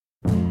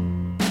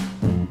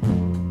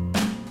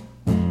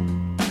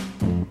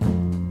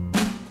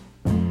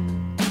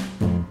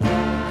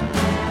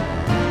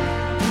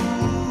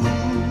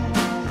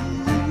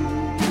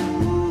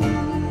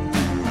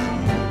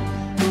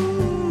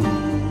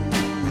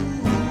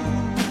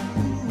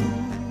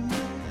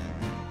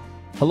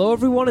Hello,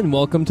 everyone, and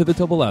welcome to the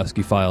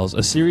Tobolowsky Files,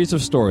 a series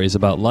of stories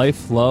about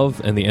life,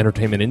 love, and the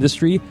entertainment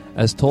industry,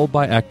 as told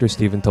by actor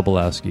Stephen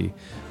Tobolowsky.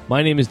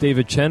 My name is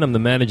David Chen. I'm the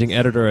managing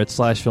editor at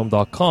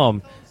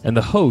SlashFilm.com and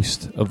the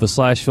host of the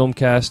Slash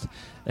Filmcast.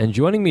 And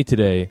joining me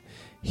today,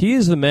 he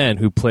is the man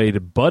who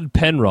played Bud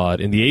Penrod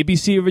in the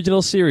ABC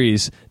original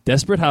series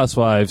Desperate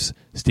Housewives,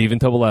 Stephen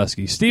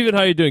Tobolowsky. Stephen,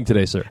 how are you doing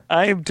today, sir?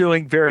 I am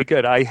doing very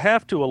good. I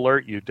have to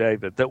alert you,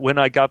 David, that when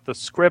I got the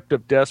script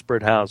of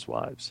Desperate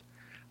Housewives,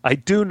 I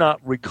do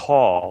not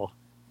recall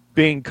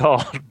being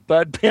called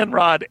Bud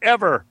Penrod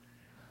ever.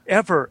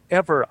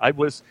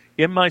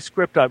 In my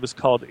script, I was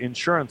called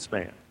Insurance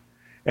Man.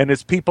 And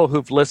as people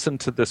who've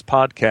listened to this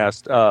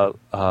podcast,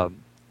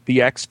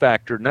 The X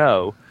Factor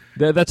know.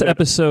 That's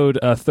episode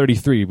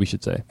 33, we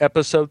should say.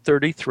 Episode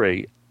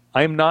 33.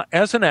 I am not,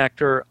 as an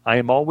actor, I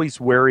am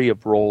always wary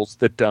of roles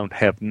that don't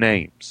have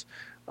names.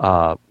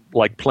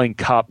 Like playing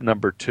cop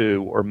number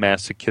 2 or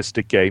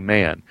masochistic gay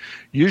man.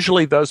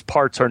 Usually those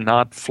parts are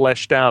not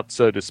fleshed out,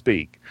 so to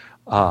speak.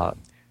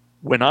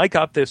 When I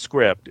got this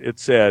script, it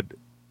said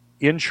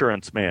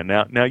Insurance Man.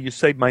 Now you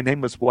say my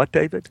name was what,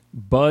 David?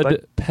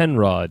 Bud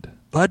Penrod.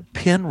 Bud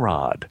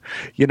Penrod.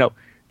 You know,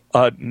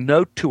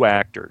 note to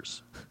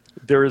actors,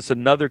 there is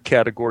another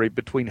category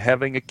between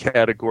having a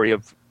category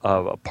of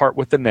a part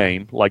with a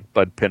name, like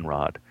Bud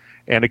Penrod,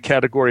 and a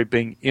category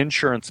being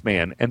Insurance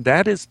Man. And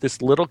that is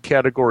this little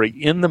category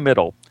in the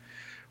middle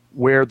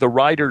where the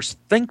writers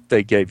think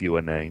they gave you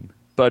a name,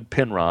 Bud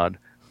Penrod,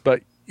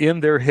 but in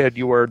their head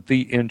you are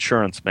the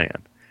Insurance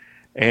Man.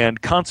 And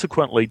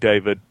consequently,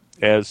 David,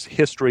 as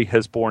history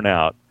has borne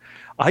out,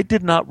 I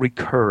did not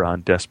recur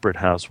on Desperate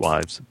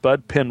Housewives.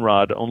 Bud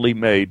Penrod only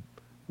made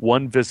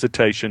one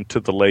visitation to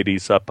the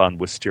ladies up on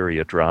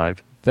Wisteria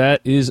Drive.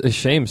 That is a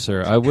shame,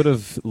 sir. I would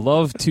have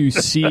loved to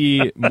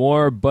see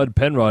more Bud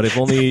Penrod, if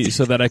only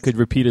so that I could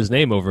repeat his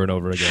name over and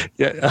over again.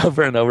 Yeah,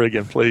 over and over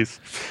again, please.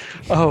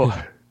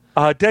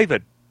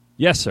 David.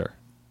 Yes, sir.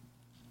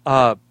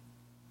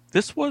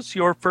 This was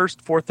your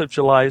first 4th of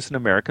July as an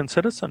American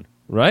citizen.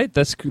 Right,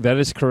 that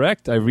is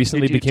correct. I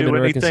recently became an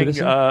American citizen. Did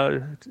you do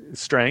anything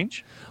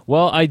strange?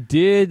 Well, I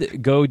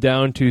did go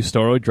down to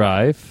Storrow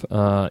Drive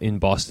in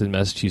Boston,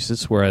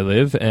 Massachusetts, where I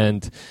live,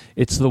 and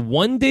it's the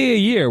one day a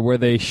year where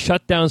they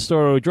shut down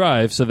Storrow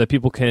Drive so that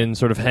people can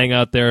sort of hang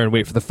out there and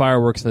wait for the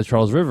fireworks in the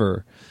Charles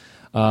River.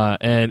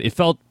 And it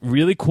felt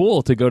really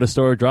cool to go to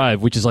Storrow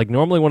Drive, which is like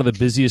normally one of the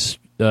busiest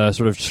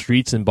sort of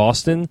streets in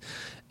Boston,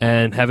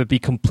 and have it be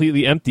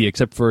completely empty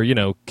except for, you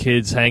know,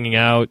 kids hanging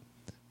out,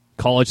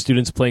 college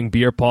students playing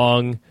beer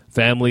pong,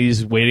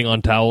 families waiting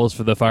on towels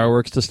for the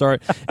fireworks to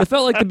start. It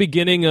felt like the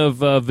beginning of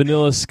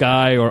Vanilla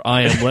Sky or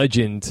I Am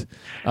Legend,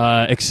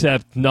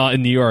 except not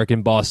in New York,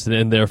 in Boston,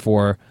 and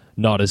therefore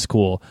not as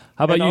cool.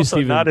 How about you,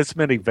 Stephen? Not as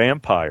many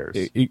vampires.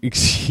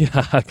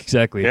 Yeah,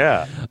 exactly.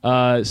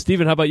 Yeah.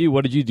 Stephen, how about you?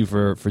 What did you do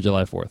for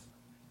July 4th?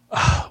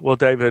 Well,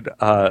 David,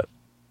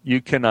 you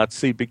cannot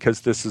see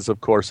because this is,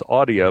 of course,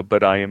 audio,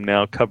 but I am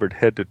now covered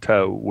head to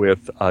toe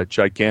with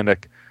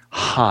gigantic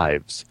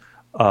hives.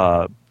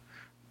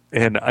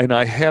 And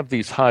I have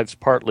these hives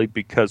partly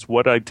because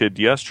what I did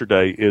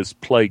yesterday is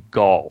play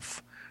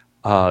golf.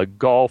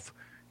 Golf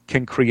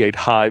can create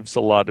hives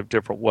a lot of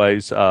different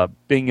ways.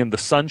 Being in the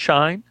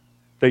sunshine,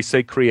 they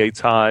say,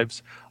 creates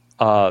hives.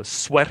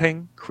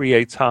 Sweating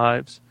creates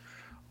hives.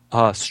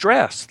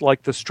 Stress,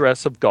 like the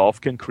stress of golf,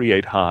 can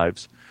create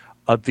hives.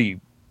 The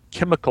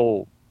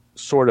chemical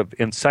sort of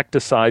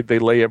insecticide they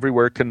lay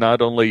everywhere can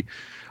not only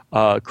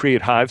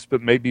create hives, but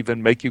maybe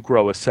even make you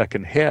grow a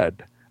second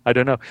head. I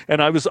don't know.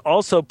 And I was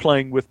also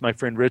playing with my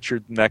friend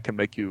Richard, and that can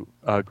make you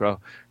grow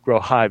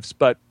hives.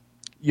 But,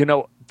 you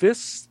know,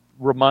 this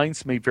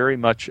reminds me very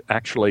much,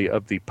 actually,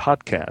 of the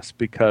podcast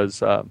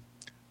because,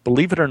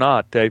 believe it or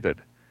not,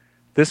 David,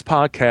 this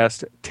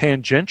podcast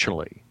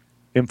tangentially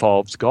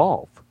involves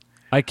golf.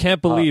 I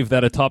can't believe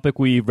that a topic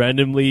we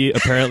randomly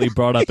apparently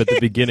brought up at the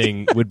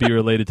beginning would be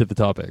related to the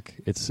topic.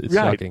 It's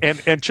right. shocking.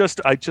 And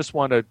I just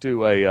want to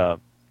do a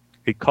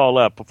call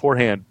out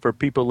beforehand for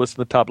people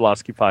listening to the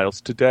Tobolowsky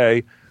Files.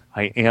 Today,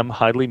 I am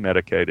highly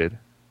medicated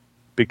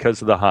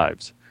because of the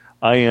hives.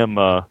 I am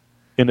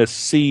in a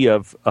sea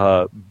of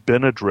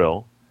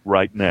Benadryl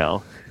right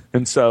now.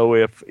 And so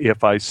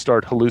if I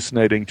start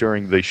hallucinating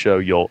during the show,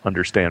 you'll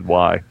understand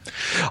why.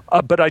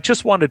 But I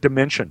just wanted to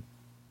mention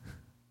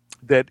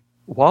that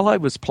while I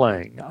was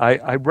playing,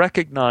 I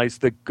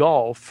recognized that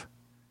golf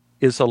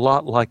is a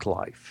lot like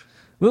life.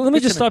 Well, let me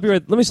stop you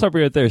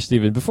right there,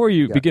 Stephen. Before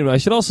you begin, I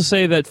should also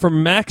say that for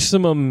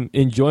maximum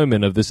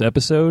enjoyment of this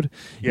episode,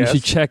 you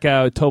should check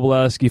out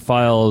Tobolowsky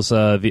Files,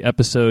 the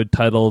episode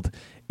titled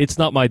 "It's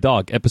Not My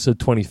Dog," episode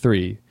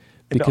 23.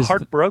 Because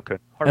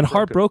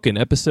Heartbroken,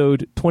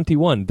 episode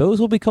 21.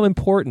 Those will become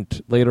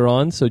important later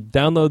on, so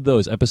download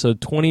those, episode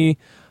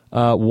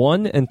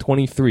 21 and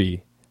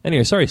 23.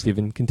 Anyway, sorry,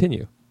 Stephen,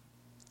 continue.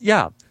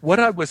 Yeah, what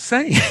I was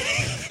saying,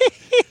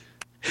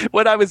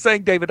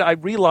 David, I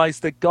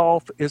realized that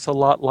golf is a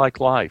lot like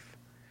life.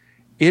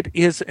 It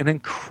is an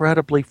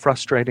incredibly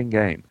frustrating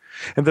game.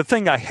 And the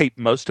thing I hate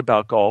most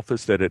about golf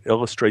is that it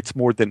illustrates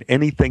more than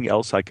anything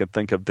else I could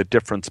think of the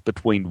difference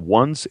between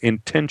one's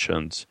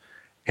intentions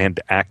and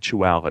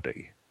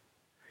actuality.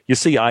 You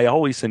see, I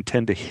always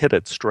intend to hit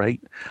it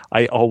straight.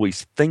 I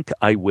always think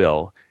I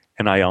will,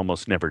 and I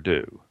almost never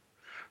do.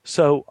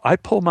 So I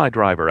pull my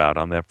driver out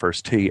on that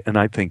first tee, and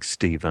I think,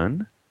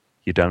 Stephen,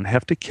 you don't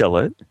have to kill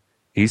it.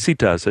 Easy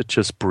does it.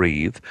 Just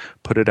breathe.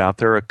 Put it out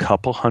there a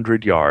couple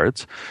 100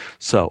 yards.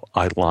 So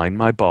I line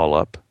my ball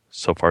up.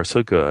 So far,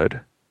 so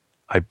good.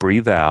 I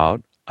breathe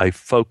out. I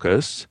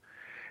focus.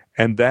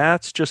 And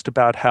that's just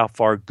about how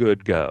far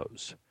good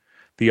goes.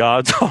 The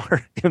odds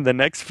are in the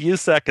next few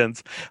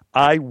seconds,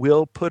 I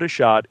will put a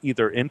shot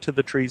either into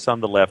the trees on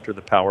the left or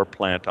the power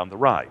plant on the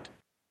right.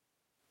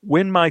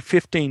 When my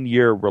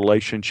 15-year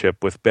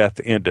relationship with Beth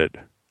ended,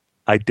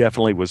 I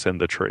definitely was in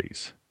the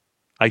trees.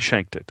 I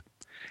shanked it.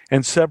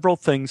 And several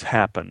things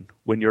happen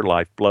when your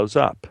life blows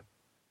up.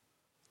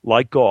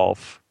 Like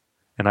golf,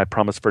 and I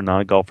promise for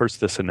non-golfers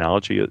this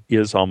analogy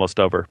is almost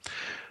over,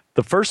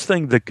 the first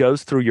thing that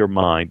goes through your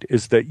mind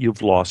is that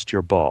you've lost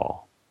your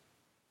ball.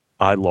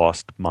 I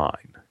lost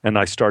mine, and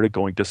I started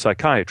going to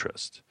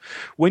psychiatrists.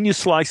 When you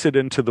slice it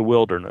into the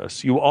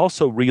wilderness, you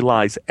also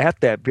realize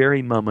at that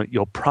very moment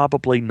you'll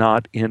probably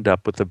not end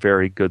up with a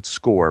very good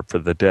score for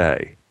the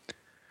day.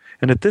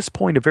 And at this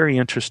point, a very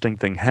interesting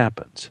thing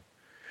happens.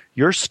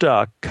 You're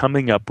stuck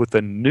coming up with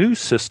a new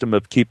system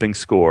of keeping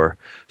score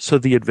so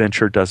the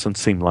adventure doesn't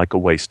seem like a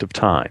waste of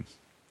time.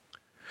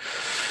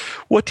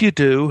 What do you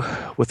do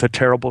with a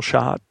terrible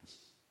shot?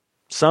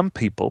 Some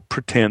people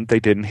pretend they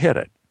didn't hit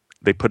it.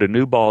 They put a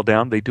new ball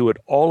down, they do it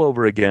all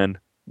over again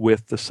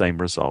with the same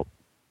result.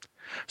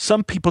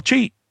 Some people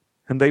cheat,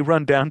 and they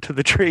run down to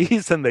the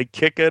trees and they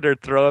kick it or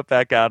throw it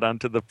back out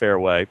onto the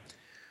fairway,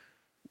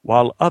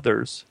 while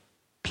others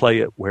play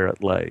it where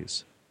it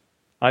lays.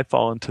 I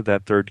fall into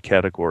that third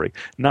category,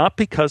 not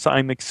because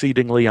I'm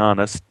exceedingly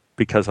honest,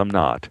 because I'm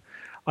not.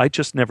 I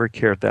just never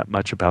cared that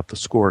much about the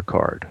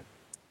scorecard.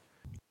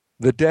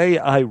 The day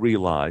I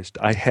realized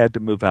I had to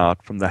move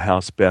out from the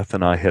house Beth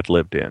and I had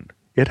lived in,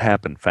 it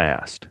happened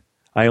fast.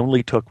 I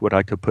only took what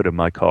I could put in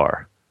my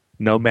car.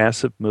 No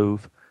massive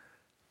move.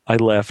 I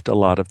left a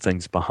lot of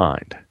things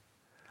behind.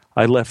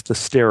 I left the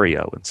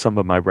stereo and some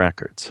of my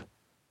records.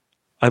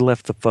 I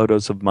left the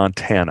photos of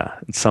Montana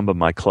and some of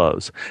my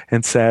clothes.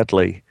 And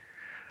sadly,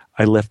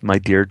 I left my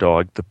dear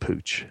dog, the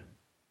Pooch.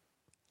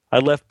 I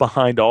left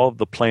behind all of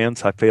the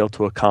plans I failed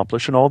to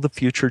accomplish and all the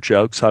future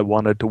jokes I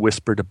wanted to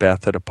whisper to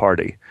Beth at a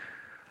party.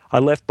 I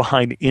left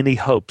behind any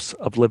hopes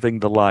of living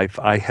the life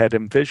I had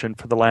envisioned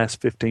for the last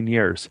 15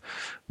 years.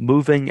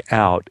 Moving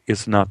out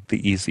is not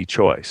the easy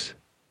choice.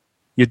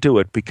 You do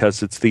it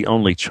because it's the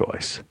only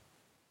choice.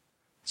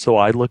 So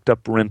I looked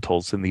up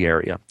rentals in the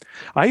area.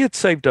 I had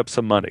saved up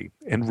some money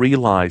and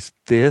realized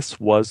this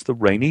was the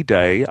rainy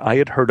day I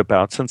had heard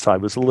about since I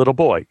was a little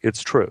boy.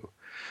 It's true.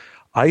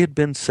 I had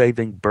been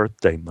saving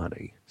birthday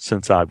money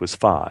since I was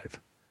 5.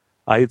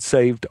 I had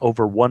saved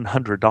over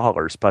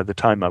 $100 by the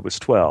time I was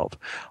 12.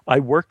 I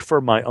worked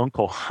for my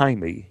Uncle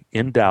Jaime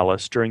in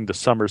Dallas during the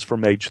summers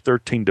from age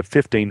 13 to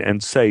 15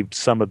 and saved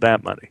some of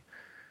that money.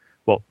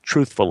 Well,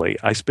 truthfully,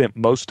 I spent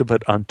most of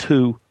it on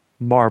 2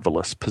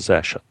 marvelous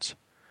possessions.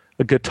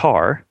 A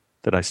guitar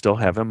that I still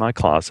have in my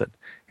closet,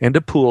 and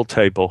a pool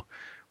table,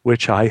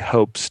 which I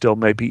hope still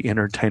may be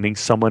entertaining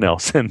someone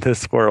else in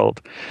this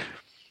world.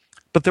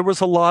 But there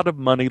was a lot of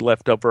money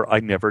left over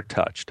I never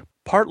touched,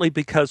 partly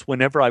because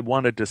whenever I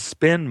wanted to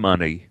spend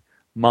money,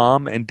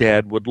 Mom and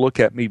Dad would look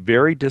at me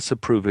very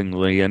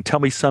disapprovingly and tell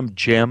me some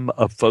gem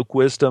of folk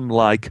wisdom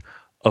like,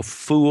 "A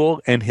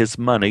fool and his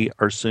money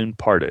are soon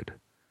parted."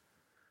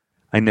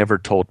 I never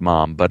told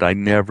Mom, but I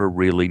never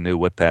really knew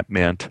what that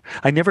meant.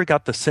 I never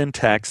got the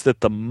syntax that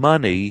the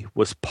money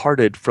was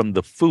parted from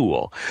the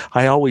fool.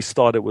 I always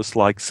thought it was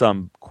like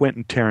some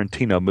Quentin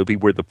Tarantino movie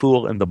where the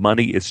fool and the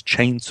money is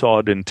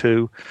chainsawed in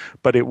two,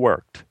 but it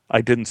worked. I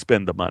didn't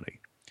spend the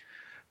money.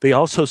 They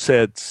also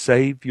said,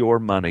 save your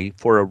money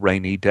for a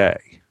rainy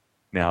day.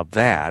 Now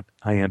that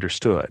I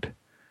understood.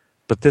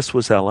 But this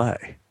was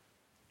L.A.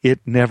 It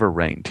never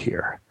rained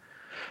here.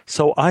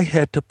 So I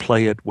had to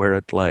play it where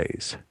it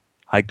lays.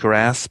 I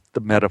grasped the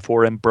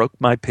metaphor and broke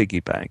my piggy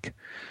bank.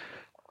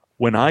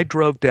 When I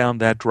drove down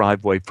that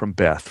driveway from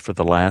Beth for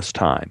the last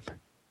time,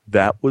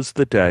 that was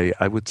the day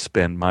I would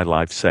spend my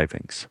life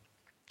savings.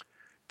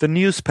 The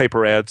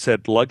newspaper ad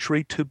said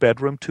luxury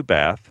 2-bedroom,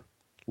 2-bath,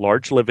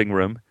 large living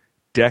room,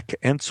 deck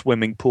and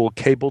swimming pool,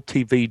 cable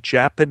TV,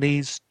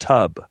 Japanese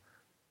tub.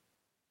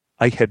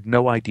 I had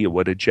no idea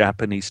what a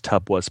Japanese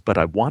tub was, but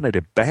I wanted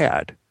it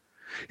bad.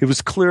 It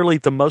was clearly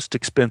the most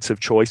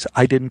expensive choice.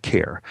 I didn't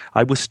care.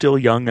 I was still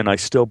young, and I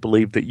still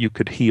believed that you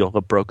could heal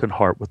a broken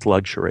heart with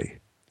luxury.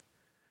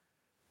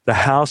 The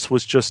house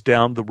was just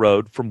down the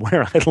road from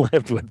where I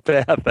lived with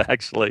Beth,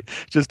 actually,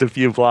 just a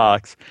few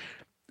blocks.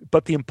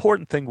 But the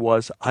important thing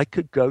was I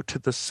could go to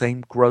the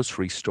same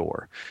grocery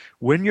store.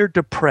 When you're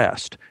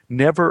depressed,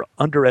 never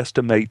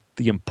underestimate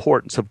the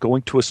importance of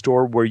going to a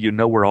store where you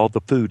know where all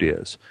the food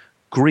is.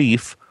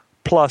 Grief,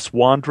 plus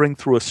wandering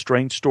through a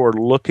strange store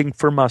looking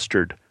for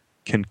mustard,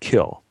 can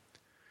kill.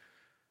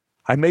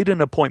 I made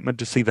an appointment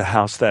to see the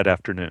house that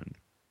afternoon.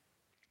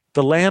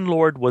 The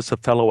landlord was a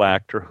fellow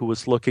actor who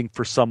was looking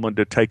for someone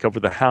to take over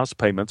the house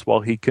payments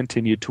while he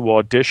continued to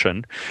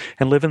audition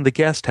and live in the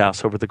guest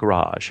house over the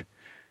garage.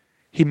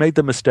 He made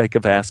the mistake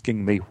of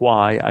asking me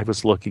why I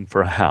was looking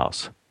for a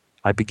house.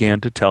 I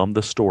began to tell him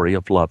the story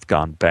of love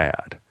gone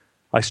bad.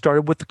 I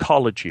started with the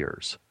college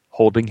years,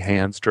 holding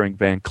hands during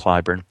Van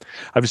Cliburn.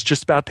 I was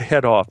just about to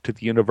head off to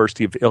the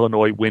University of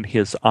Illinois when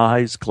his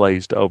eyes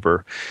glazed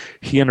over.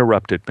 He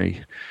interrupted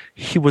me.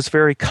 He was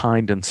very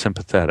kind and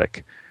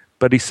sympathetic,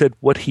 but he said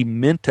what he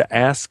meant to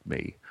ask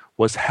me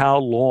was how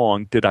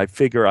long did I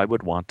figure I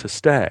would want to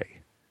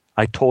stay.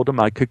 I told him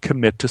I could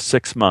commit to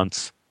 6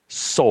 months.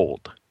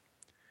 Sold.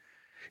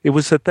 It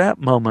was at that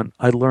moment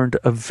I learned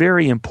a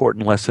very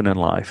important lesson in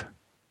life.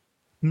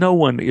 No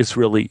one is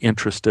really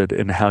interested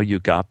in how you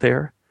got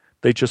there.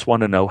 They just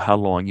want to know how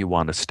long you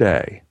want to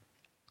stay.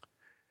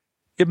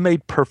 It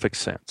made perfect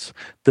sense.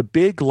 The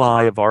big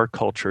lie of our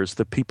culture is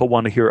that people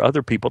want to hear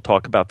other people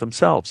talk about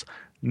themselves.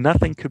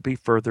 Nothing could be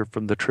further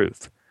from the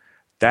truth.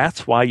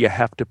 That's why you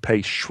have to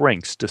pay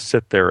shrinks to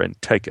sit there and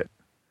take it.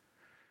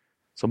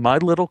 So my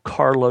little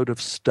carload of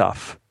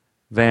stuff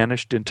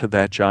vanished into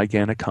that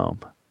gigantic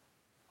home.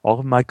 All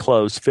of my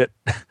clothes fit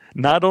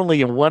not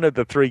only in one of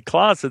the 3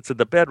 closets in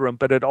the bedroom,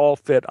 but it all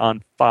fit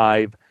on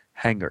 5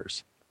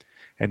 hangers.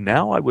 And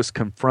now I was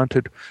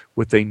confronted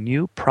with a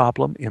new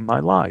problem in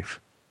my life: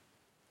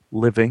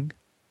 living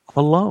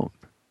alone.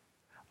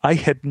 I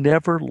had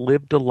never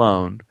lived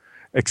alone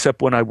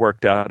except when I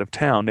worked out of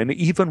town. And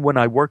even when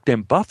I worked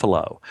in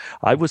Buffalo,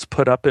 I was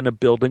put up in a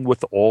building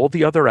with all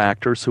the other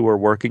actors who were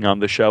working on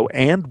the show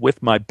and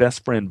with my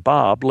best friend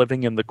Bob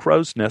living in the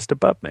crow's nest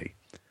above me.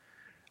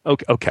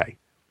 Okay.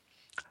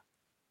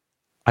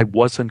 I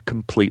wasn't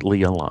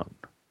completely alone.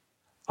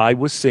 I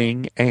was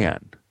seeing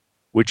Anne,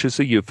 which is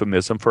a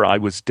euphemism for I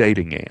was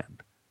dating Anne,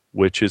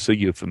 which is a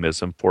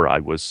euphemism for I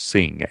was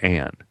seeing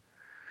Anne.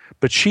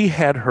 But she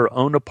had her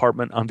own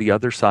apartment on the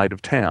other side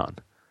of town.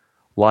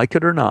 Like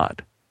it or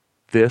not,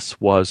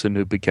 this was a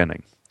new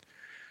beginning.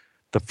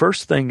 The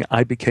first thing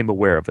I became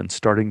aware of in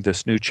starting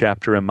this new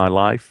chapter in my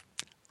life,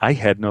 I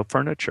had no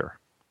furniture.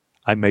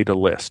 I made a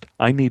list.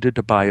 I needed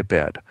to buy a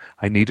bed.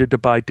 I needed to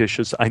buy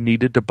dishes. I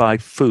needed to buy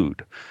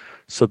food.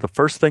 So the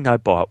first thing I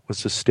bought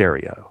was a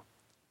stereo.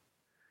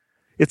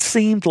 It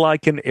seemed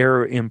like an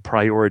error in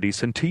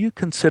priorities until you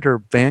consider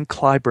Van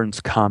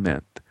Cliburn's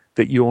comment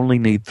that you only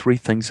need 3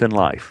 things in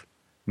life: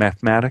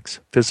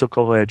 mathematics,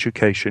 physical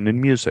education, and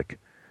music.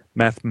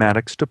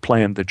 Mathematics to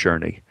plan the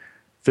journey,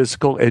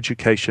 physical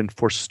education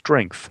for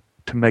strength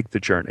to make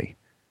the journey,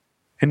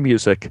 and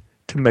music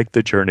to make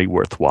the journey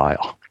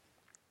worthwhile.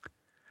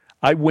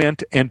 I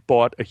went and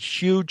bought a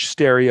huge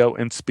stereo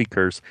and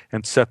speakers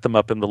and set them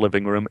up in the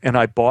living room, and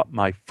I bought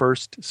my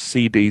first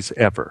CDs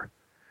ever.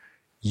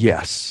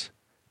 Yes,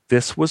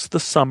 this was the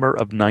summer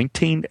of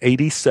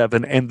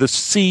 1987, and the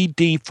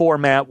CD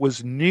format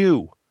was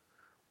new.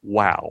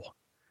 Wow.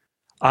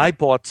 I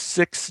bought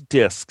 6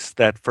 discs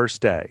that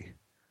first day,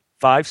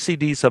 5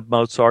 CDs of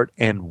Mozart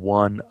and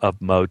 1 of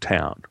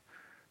Motown.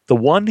 The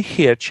one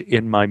hitch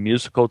in my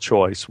musical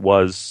choice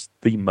was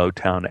the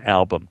Motown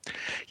album.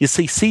 You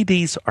see,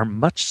 CDs are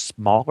much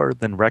smaller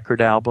than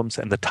record albums,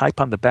 and the type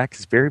on the back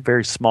is very,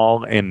 very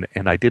small, and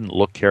I didn't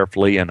look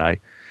carefully, and I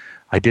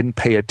didn't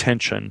pay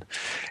attention.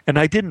 And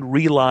I didn't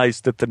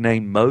realize that the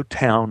name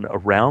Motown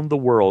around the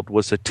world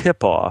was a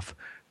tip-off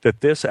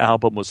that this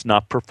album was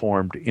not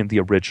performed in the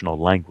original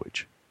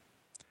language.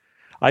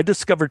 I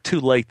discovered too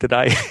late that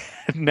I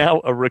had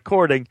now a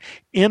recording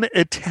in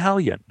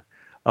Italian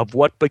of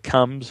What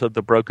Becomes of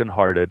the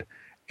Brokenhearted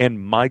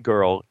and My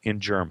Girl in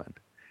German.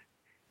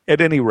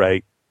 At any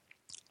rate,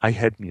 I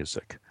had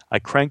music. I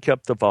cranked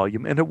up the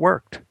volume and it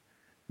worked.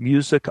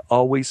 Music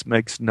always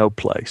makes no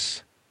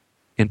place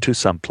into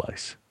some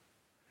place.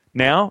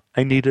 Now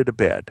I needed a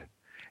bed,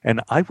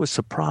 and I was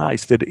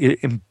surprised that it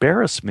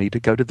embarrassed me to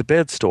go to the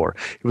bed store.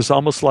 It was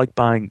almost like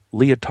buying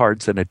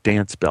leotards and a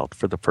dance belt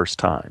for the first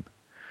time.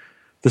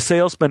 The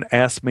salesman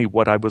asked me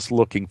what I was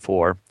looking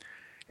for,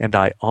 and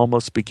I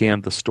almost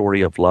began the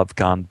story of love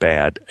gone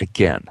bad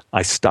again.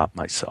 I stopped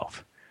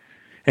myself.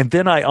 And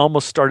then I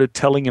almost started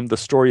telling him the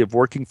story of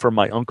working for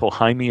my Uncle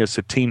Jaime as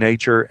a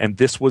teenager, and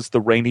this was the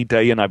rainy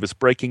day, and I was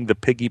breaking the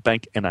piggy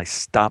bank, and I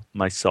stopped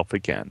myself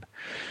again.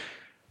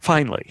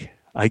 Finally,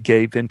 I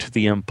gave in to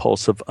the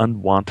impulse of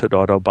unwanted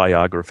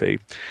autobiography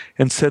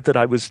and said that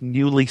I was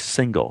newly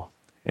single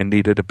and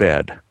needed a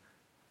bed.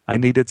 I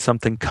needed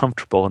something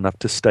comfortable enough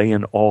to stay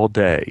in all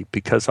day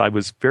because I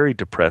was very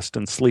depressed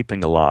and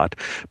sleeping a lot,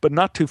 but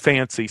not too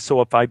fancy,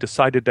 so if I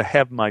decided to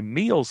have my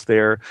meals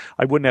there,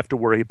 I wouldn't have to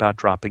worry about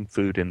dropping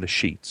food in the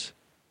sheets.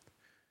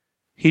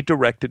 He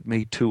directed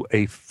me to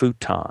a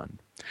futon.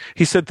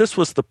 He said this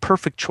was the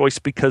perfect choice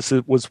because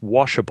it was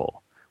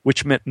washable,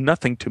 which meant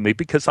nothing to me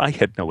because I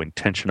had no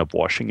intention of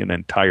washing an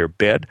entire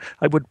bed.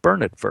 I would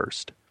burn it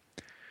first.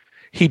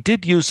 He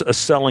did use a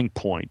selling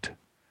point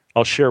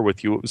I'll share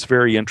with you. It was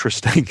very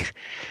interesting.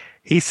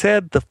 He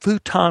said the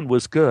futon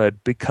was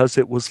good because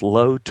it was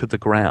low to the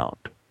ground.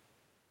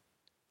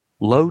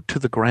 low to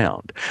the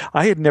ground.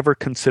 I had never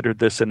considered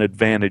this an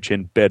advantage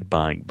in bed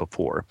buying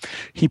before.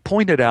 He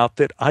pointed out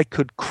that I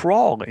could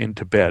crawl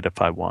into bed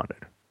if I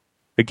wanted.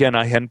 Again,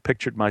 I hadn't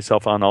pictured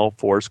myself on all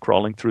fours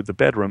crawling through the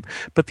bedroom,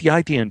 but the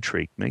idea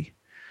intrigued me.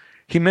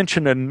 He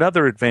mentioned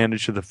another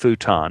advantage of the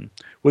futon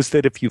was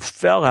that if you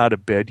fell out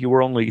of bed, you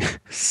were only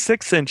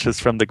 6 inches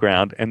from the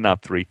ground and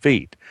not 3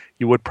 feet.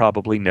 You would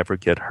probably never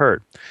get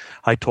hurt.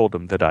 I told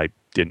him that I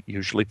didn't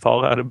usually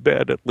fall out of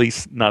bed, at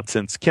least not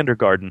since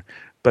kindergarten,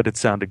 but it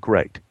sounded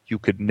great. You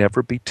could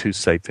never be too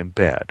safe in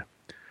bed.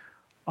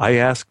 I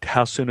asked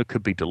how soon it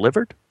could be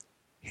delivered.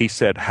 He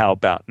said, "How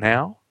about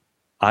now?"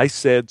 I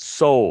said,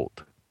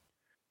 "Sold."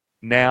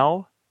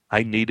 Now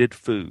I needed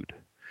food.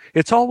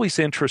 It's always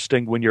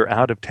interesting when you're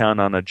out of town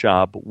on a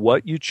job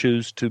what you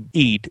choose to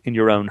eat in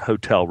your own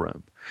hotel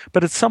room.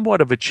 But it's somewhat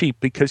of a cheat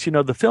because,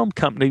 the film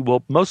company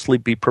will mostly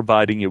be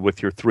providing you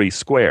with your 3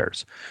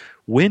 squares.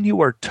 When you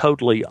are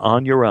totally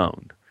on your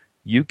own,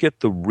 you get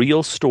the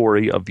real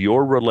story of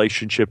your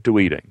relationship to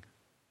eating.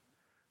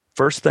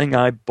 First thing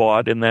I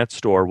bought in that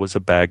store was a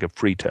bag of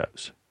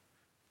Fritos.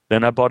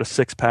 Then I bought a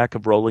 6-pack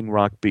of Rolling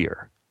Rock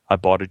beer. I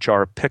bought a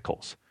jar of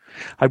pickles.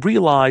 I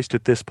realized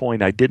at this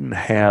point I didn't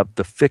have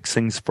the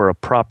fixings for a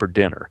proper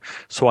dinner,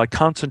 so I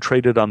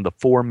concentrated on the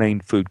 4 main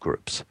food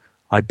groups.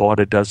 I bought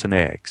a dozen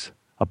eggs,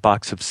 a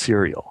box of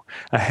cereal,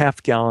 a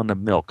half-gallon of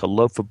milk, a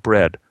loaf of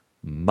bread,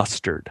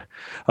 mustard,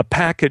 a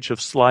package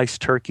of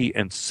sliced turkey,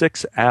 and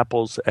 6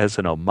 apples as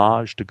an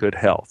homage to good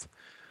health.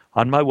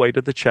 On my way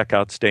to the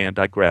checkout stand,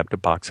 I grabbed a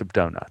box of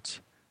donuts.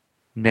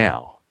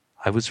 Now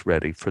I was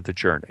ready for the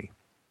journey.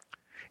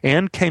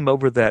 Anne came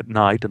over that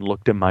night and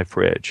looked in my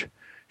fridge.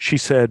 She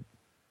said,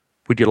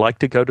 "Would you like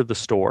to go to the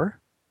store?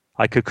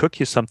 I could cook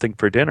you something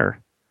for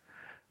dinner."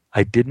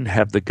 I didn't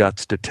have the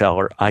guts to tell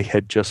her I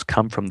had just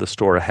come from the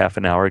store a half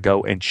an hour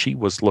ago and she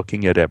was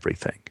looking at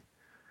everything.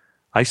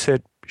 I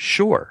said,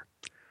 "Sure."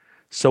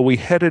 So we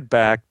headed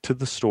back to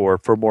the store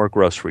for more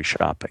grocery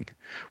shopping.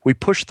 We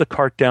pushed the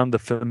cart down the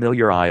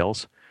familiar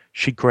aisles.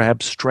 She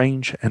grabbed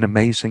strange and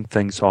amazing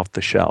things off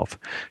the shelf.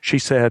 She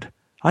said,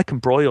 "I can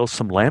broil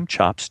some lamb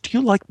chops. Do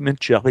you like mint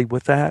jelly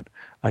with that?"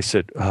 I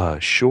said,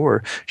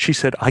 "Sure." She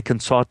said, "I can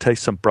saute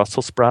some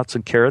Brussels sprouts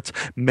and carrots,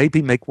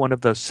 maybe make one of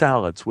those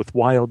salads with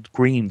wild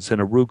greens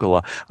and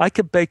arugula. I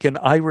could bake an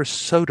Irish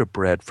soda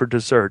bread for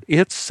dessert.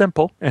 It's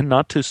simple and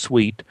not too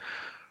sweet."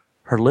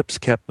 Her lips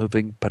kept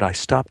moving, but I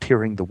stopped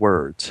hearing the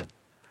words.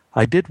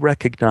 I did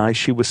recognize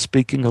she was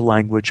speaking a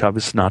language I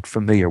was not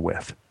familiar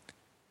with.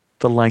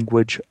 The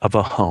language of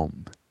a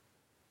home.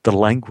 The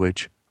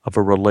language of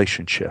a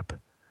relationship.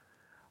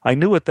 I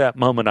knew at that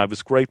moment I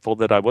was grateful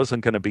that I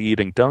wasn't going to be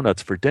eating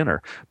donuts for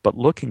dinner, but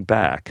looking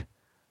back,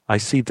 I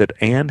see that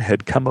Anne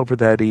had come over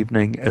that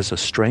evening as a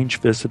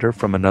strange visitor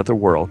from another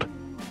world,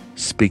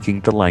 speaking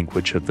the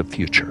language of the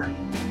future.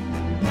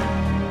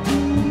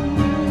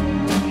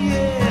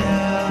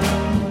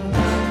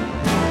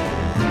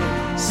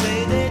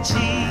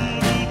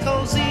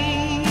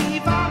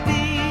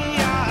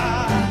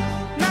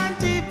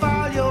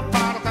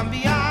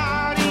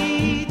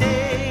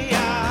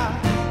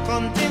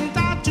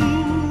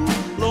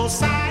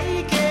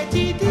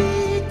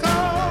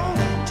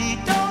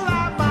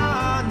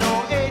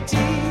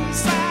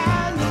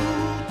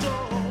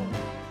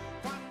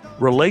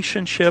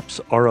 Relationships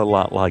are a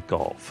lot like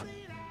golf.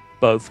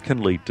 Both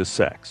can lead to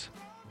sex.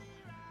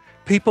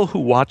 People who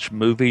watch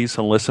movies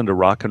and listen to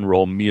rock and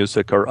roll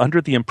music are under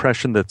the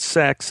impression that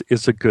sex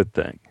is a good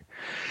thing.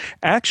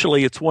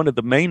 Actually, it's one of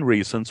the main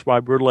reasons why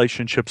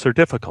relationships are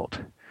difficult.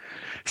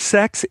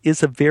 Sex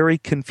is a very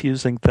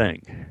confusing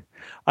thing.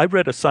 I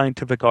read a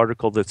scientific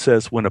article that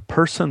says when a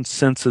person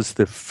senses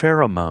the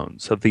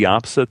pheromones of the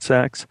opposite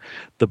sex,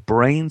 the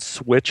brain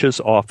switches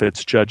off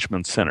its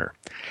judgment center.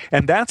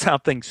 And that's how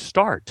things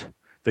start.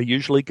 They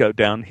usually go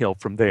downhill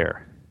from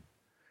there.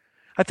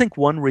 I think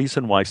one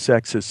reason why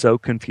sex is so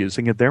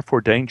confusing and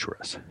therefore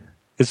dangerous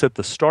is at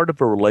the start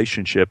of a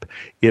relationship,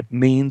 it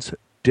means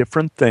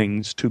different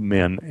things to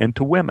men and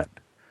to women.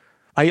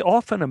 I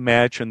often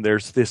imagine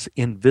there's this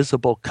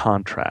invisible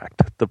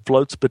contract that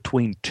floats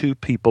between two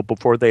people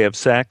before they have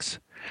sex.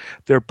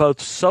 They're both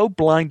so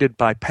blinded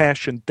by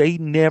passion, they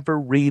never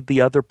read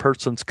the other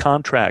person's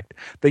contract.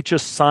 They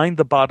just sign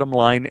the bottom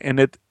line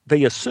and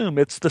they assume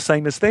it's the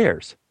same as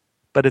theirs.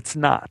 But it's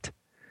not.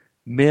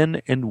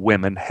 Men and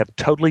women have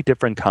totally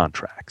different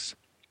contracts.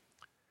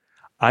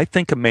 I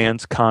think a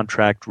man's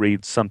contract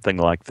reads something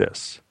like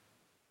this.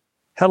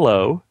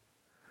 Hello.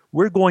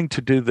 We're going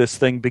to do this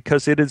thing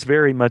because it is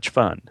very much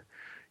fun.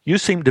 You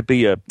seem to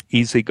be an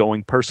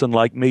easygoing person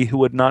like me who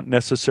would not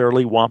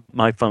necessarily want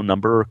my phone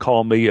number or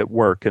call me at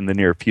work in the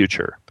near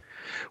future.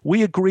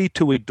 We agree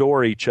to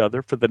adore each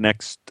other for the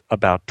next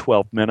about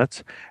 12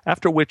 minutes,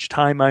 after which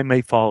time I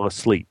may fall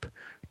asleep.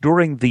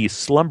 During the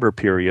slumber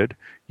period,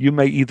 you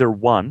may either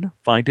 1,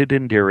 find it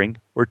endearing,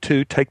 or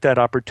 2, take that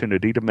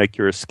opportunity to make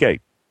your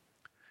escape.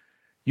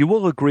 You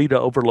will agree to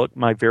overlook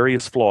my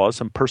various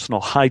flaws and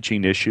personal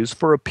hygiene issues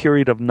for a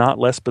period of not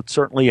less but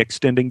certainly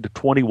extending to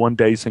 21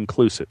 days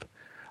inclusive.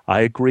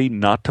 I agree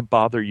not to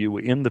bother you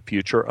in the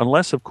future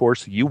unless, of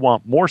course, you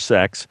want more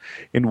sex,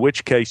 in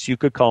which case you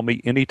could call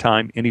me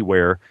anytime,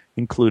 anywhere,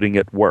 including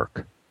at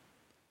work.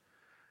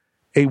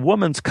 A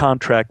woman's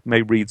contract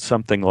may read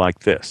something like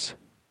this: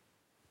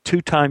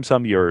 2 times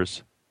I'm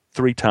yours,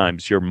 3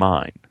 times you're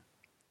mine.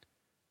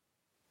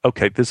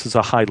 Okay, this is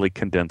a highly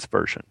condensed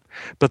version.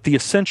 But the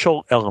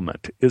essential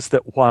element is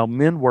that while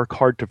men work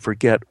hard to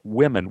forget,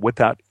 women,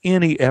 without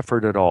any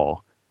effort at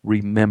all,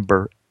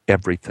 remember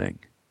everything.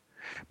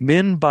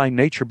 Men by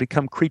nature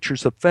become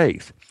creatures of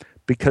faith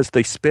because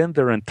they spend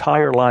their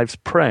entire lives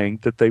praying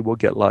that they will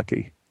get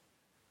lucky.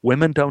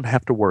 Women don't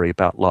have to worry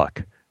about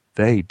luck.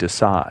 They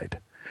decide.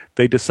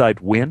 They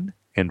decide when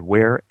and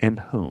where and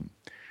whom.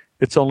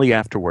 It's only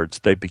afterwards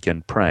they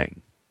begin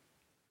praying.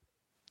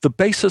 The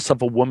basis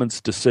of a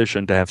woman's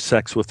decision to have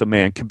sex with a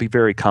man can be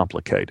very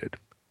complicated.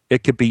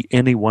 It could be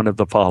any one of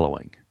the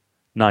following: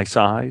 nice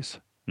eyes,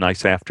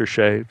 nice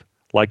aftershave,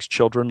 likes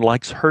children,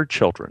 likes her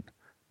children,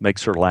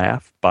 makes her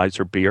laugh, buys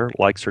her beer,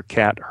 likes her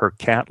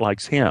cat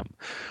likes him,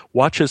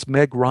 watches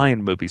Meg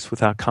Ryan movies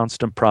without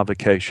constant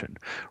provocation,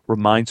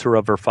 reminds her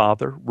of her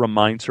father,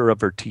 reminds her of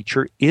her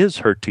teacher, is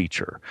her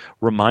teacher,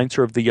 reminds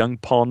her of the young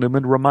Paul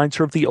Newman, reminds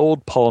her of the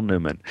old Paul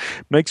Newman,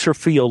 makes her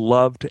feel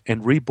loved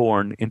and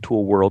reborn into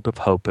a world of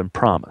hope and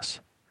promise.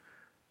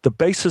 The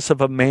basis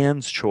of a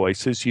man's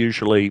choice is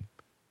usually,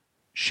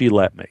 she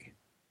let me.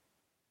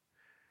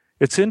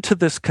 It's into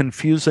this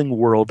confusing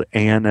world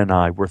Anne and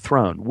I were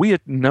thrown. We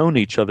had known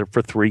each other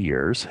for 3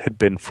 years, had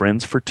been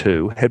friends for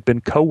 2, had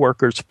been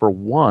co-workers for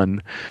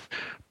 1.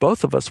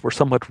 Both of us were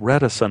somewhat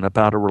reticent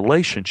about a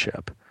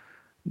relationship,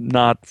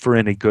 not for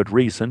any good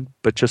reason,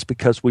 but just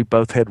because we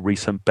both had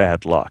recent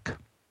bad luck.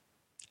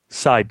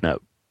 Side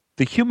note,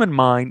 the human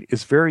mind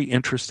is very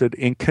interested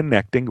in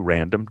connecting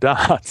random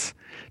dots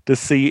to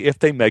see if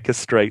they make a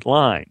straight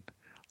line,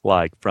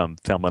 like from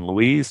Thelma and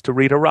Louise to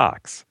Rita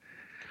Rocks.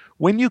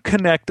 When you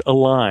connect a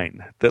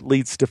line that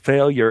leads to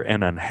failure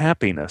and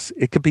unhappiness,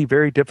 it can be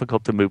very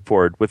difficult to move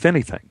forward with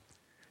anything.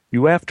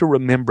 You have to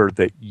remember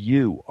that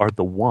you are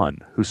the one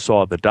who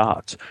saw the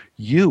dots.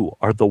 You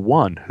are the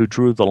one who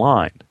drew the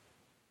line.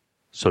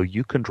 So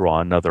you can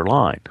draw another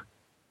line.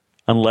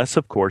 Unless,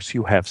 of course,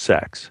 you have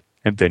sex,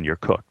 and then you're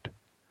cooked.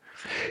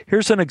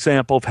 Here's an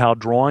example of how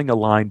drawing a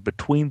line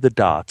between the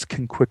dots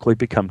can quickly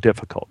become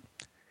difficult.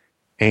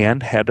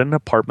 Anne had an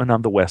apartment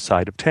on the west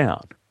side of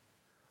town.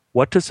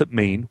 What does it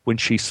mean when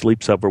she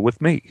sleeps over with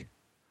me?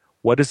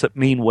 What does it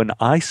mean when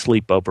I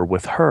sleep over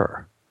with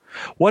her?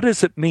 What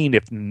does it mean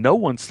if no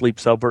one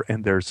sleeps over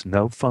and there's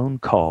no phone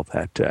call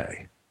that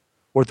day?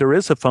 Or there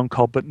is a phone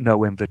call but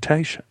no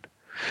invitation?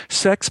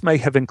 Sex may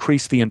have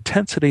increased the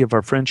intensity of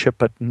our friendship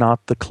but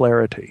not the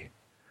clarity.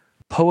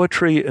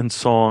 Poetry and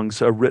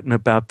songs are written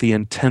about the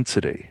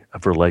intensity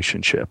of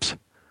relationships.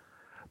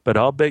 But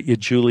I'll bet you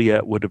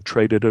Juliet would have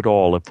traded it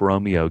all if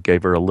Romeo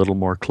gave her a little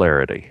more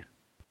clarity.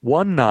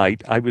 One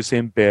night, I was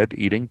in bed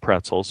eating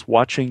pretzels,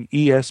 watching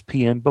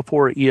ESPN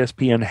before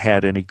ESPN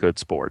had any good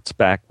sports,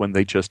 back when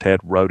they just had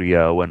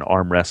rodeo and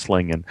arm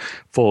wrestling and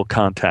full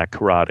contact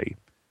karate.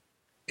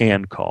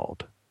 Anne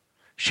called.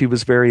 She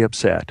was very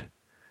upset.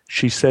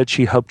 She said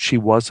she hoped she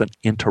wasn't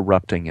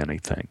interrupting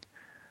anything.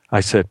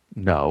 I said,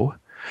 no.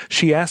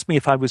 She asked me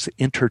if I was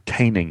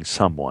entertaining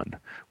someone,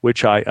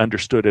 which I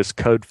understood as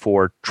code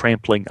for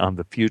trampling on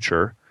the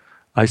future.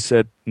 I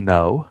said,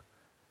 no.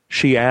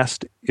 She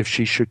asked if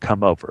she should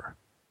come over.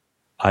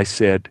 I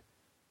said,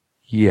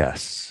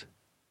 yes.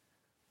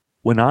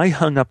 When I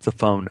hung up the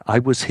phone, I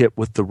was hit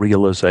with the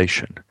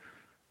realization: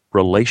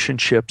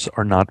 relationships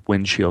are not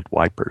windshield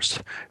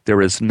wipers.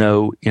 There is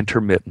no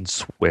intermittent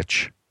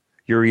switch.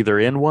 You're either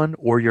in one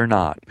or you're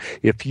not.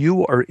 If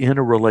you are in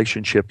a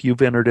relationship,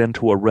 you've entered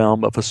into a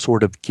realm of a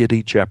sort of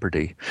giddy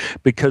jeopardy,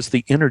 because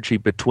the energy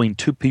between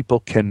two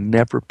people can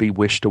never be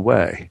wished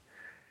away.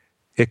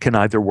 It can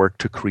either work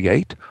to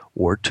create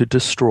or to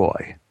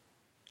destroy.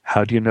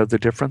 How do you know the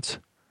difference?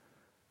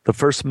 The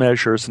first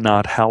measure is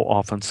not how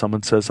often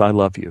someone says, I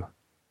love you,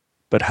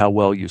 but how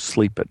well you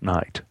sleep at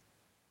night.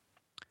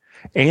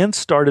 Anne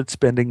started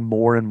spending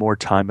more and more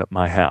time at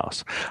my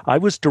house. I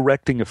was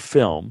directing a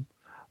film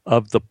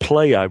of the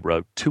play I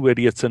wrote, Two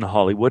Idiots in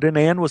Hollywood, and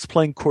Anne was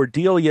playing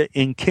Cordelia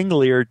in King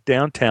Lear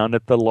downtown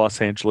at the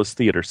Los Angeles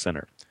Theater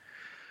Center.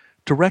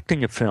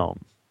 Directing a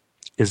film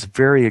is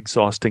very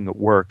exhausting at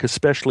work,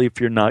 especially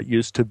if you're not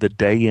used to the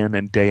day in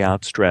and day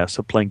out stress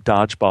of playing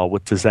dodgeball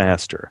with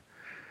disaster.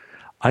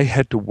 I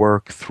had to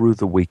work through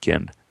the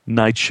weekend,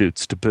 night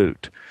shoots to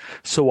boot.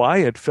 So I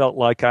had felt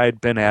like I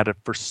had been at it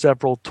for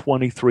several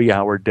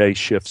 23-hour day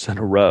shifts in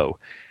a row.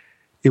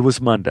 It was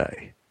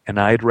Monday, and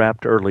I had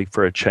wrapped early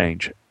for a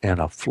change, and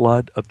a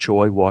flood of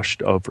joy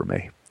washed over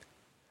me.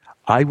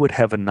 I would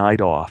have a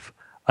night off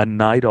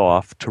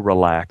to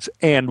relax,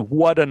 and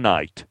what a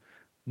night!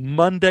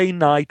 Monday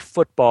Night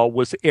Football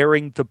was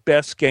airing the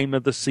best game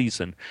of the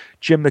season,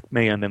 Jim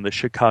McMahon and the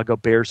Chicago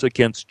Bears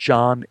against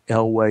John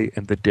Elway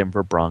and the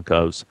Denver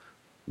Broncos.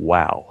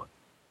 Wow.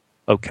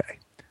 Okay,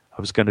 I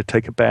was going to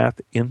take a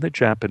bath in the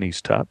Japanese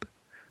tub,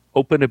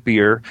 open a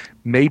beer,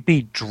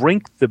 maybe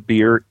drink the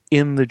beer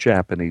in the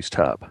Japanese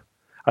tub.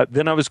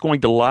 Then I was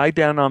going to lie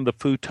down on the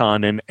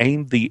futon and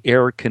aim the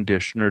air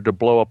conditioner to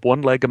blow up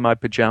one leg of my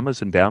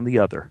pajamas and down the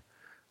other.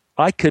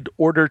 I could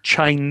order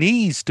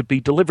Chinese to be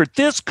delivered.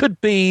 This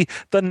could be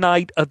the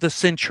night of the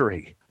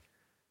century.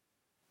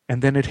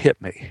 And then it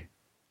hit me.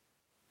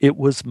 It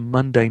was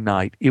Monday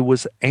night. It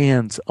was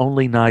Anne's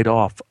only night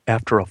off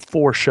after a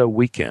 4-show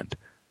weekend.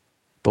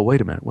 But wait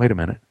a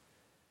minute.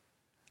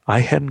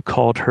 I hadn't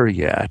called her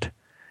yet,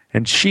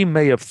 and she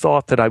may have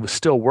thought that I was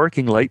still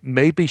working late.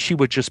 Maybe she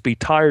would just be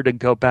tired and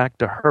go back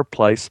to her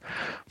place.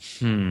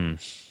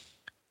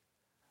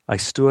 I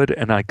stood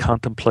and I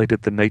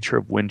contemplated the nature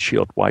of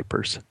windshield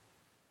wipers.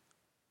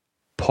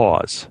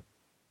 Pause.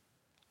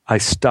 I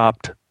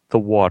stopped the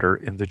water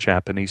in the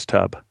Japanese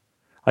tub.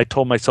 I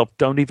told myself,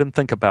 don't even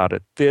think about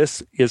it.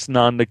 This is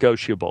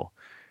non-negotiable.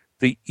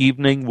 The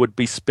evening would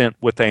be spent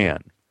with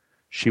Anne.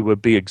 She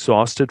would be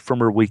exhausted from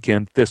her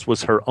weekend. This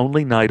was her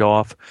only night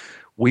off.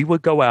 We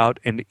would go out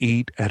and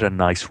eat at a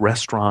nice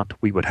restaurant.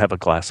 We would have a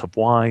glass of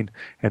wine,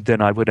 and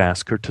then I would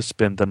ask her to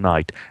spend the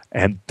night.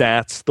 And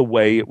that's the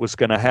way it was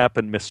going to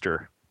happen,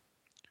 mister.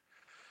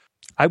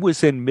 I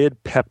was in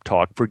mid-pep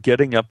talk for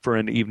getting up for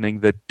an evening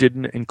that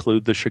didn't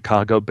include the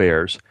Chicago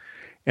Bears,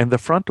 and the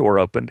front door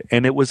opened,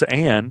 and it was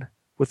Anne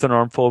with an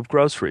armful of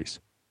groceries.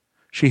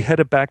 She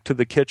headed back to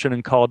the kitchen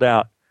and called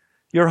out,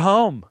 "You're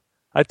home.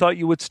 I thought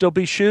you would still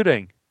be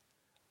shooting."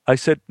 I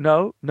said,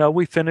 No,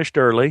 we finished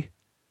early.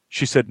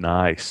 She said,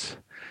 "Nice."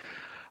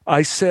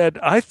 I said,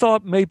 "I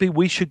thought maybe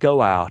we should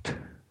go out,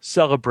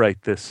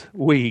 celebrate this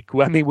week.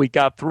 We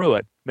got through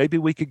it. Maybe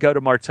we could go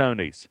to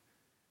Martoni's."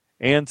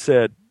 Anne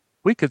said,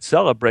 "We could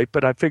celebrate,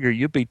 but I figure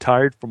you'd be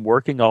tired from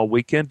working all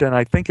weekend, and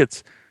I think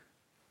it's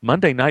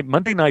Monday night.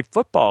 Monday Night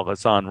Football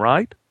is on,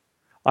 right?"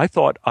 I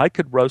thought I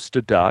could roast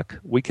a duck.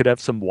 We could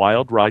have some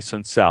wild rice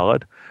and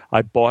salad.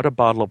 I bought a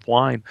bottle of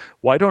wine.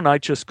 Why don't I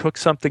just cook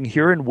something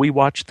here and we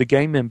watch the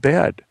game in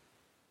bed?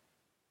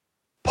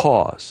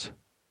 Pause.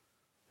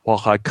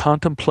 While I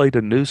contemplate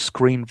a new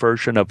screen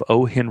version of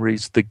O.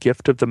 Henry's The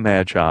Gift of the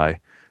Magi,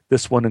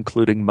 this one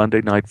including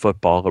Monday Night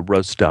Football, a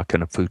roast duck,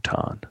 and a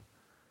futon.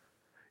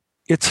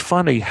 It's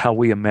funny how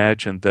we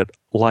imagine that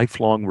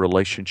lifelong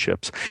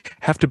relationships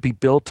have to be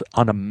built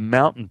on a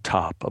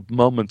mountaintop of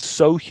moments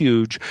so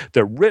huge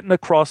they're written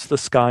across the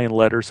sky in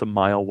letters a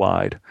mile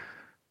wide.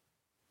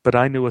 But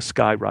I knew a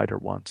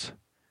skywriter once,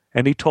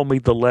 and he told me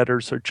the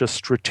letters are just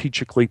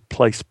strategically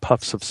placed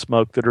puffs of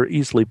smoke that are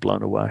easily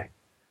blown away.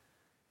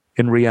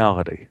 In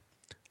reality,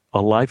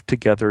 a life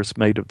together is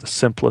made of the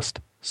simplest,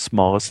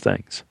 smallest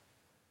things.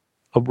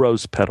 A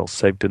rose petal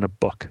saved in a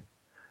book,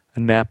 a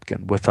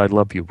napkin with "I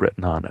love you"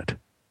 written on it,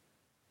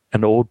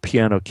 an old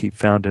piano key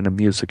found in a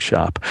music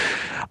shop.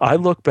 I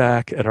look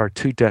back at our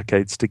 2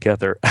 decades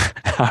together,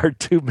 our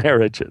 2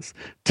 marriages,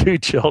 2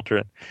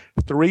 children,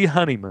 3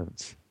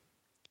 honeymoons.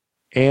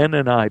 Anne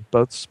and I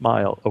both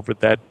smile over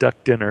that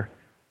duck dinner,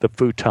 the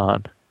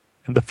futon,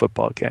 and the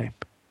football game.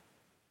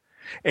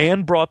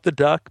 Anne brought the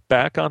duck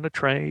back on a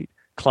tray,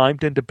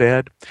 climbed into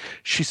bed.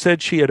 She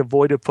said she had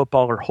avoided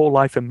football her whole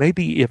life, and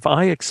maybe if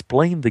I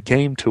explained the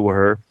game to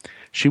her,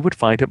 she would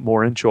find it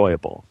more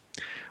enjoyable.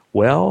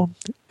 Well,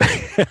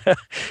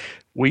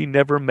 we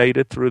never made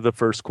it through the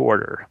first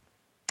quarter.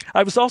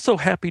 I was also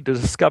happy to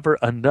discover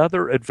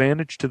another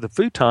advantage to the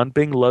futon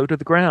being low to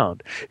the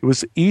ground. It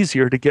was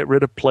easier to get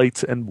rid of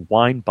plates and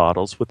wine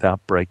bottles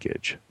without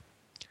breakage.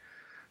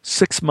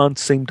 6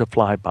 months seemed to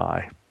fly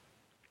by.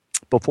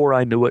 Before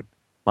I knew it,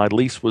 my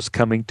lease was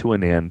coming to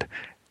an end,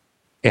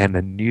 and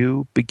a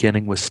new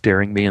beginning was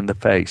staring me in the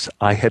face.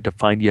 I had to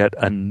find yet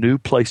a new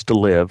place to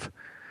live.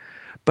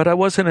 But I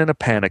wasn't in a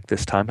panic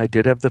this time. I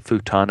did have the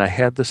futon, I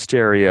had the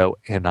stereo,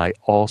 and I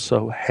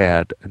also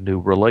had a new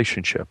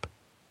relationship.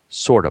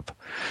 Sort of.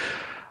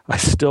 I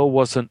still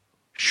wasn't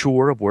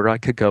sure of where I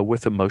could go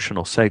with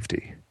emotional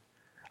safety.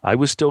 I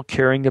was still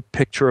carrying a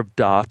picture of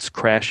dots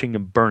crashing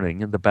and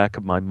burning in the back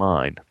of my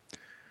mind.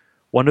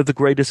 One of the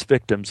greatest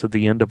victims of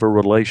the end of a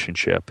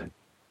relationship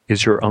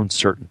is your own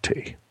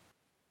certainty.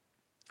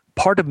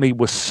 Part of me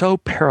was so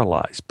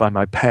paralyzed by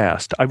my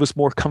past, I was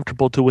more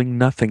comfortable doing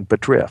nothing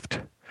but drift.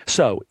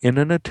 So, in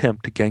an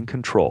attempt to gain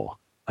control,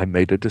 I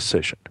made a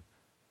decision.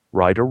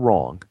 Right or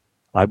wrong,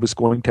 I was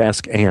going to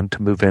ask Anne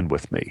to move in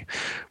with me.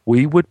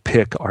 We would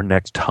pick our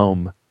next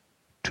home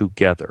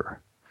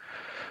together.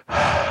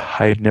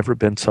 I had never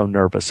been so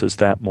nervous as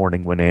that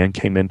morning when Anne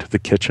came into the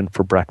kitchen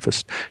for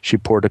breakfast. She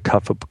poured a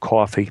cup of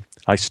coffee.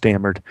 I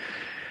stammered,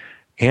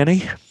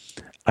 "Annie,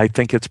 I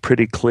think it's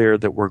pretty clear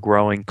that we're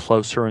growing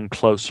closer and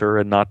closer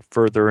and not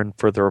further and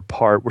further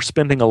apart. We're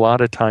spending a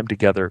lot of time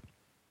together.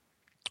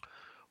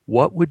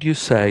 What would you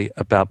say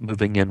about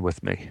moving in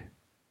with me?"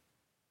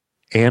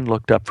 Anne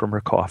looked up from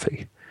her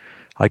coffee.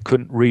 I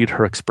couldn't read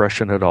her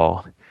expression at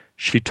all.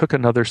 She took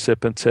another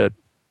sip and said,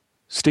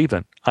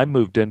 "Stephen, I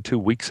moved in 2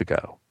 weeks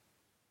ago."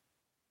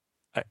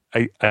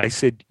 I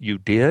said, "You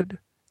did?"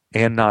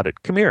 Anne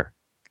nodded. "Come here.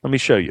 Let me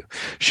show you."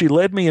 She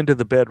led me into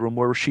the bedroom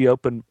where she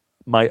opened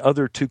my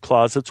other 2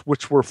 closets,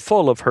 which were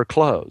full of her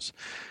clothes.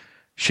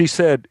 She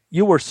said,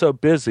 "You were so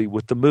busy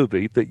with the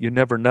movie that you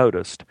never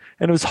noticed,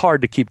 and it was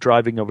hard to keep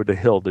driving over the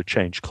hill to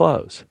change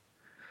clothes."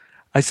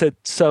 I said,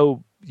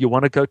 "So you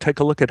want to go take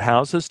a look at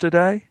houses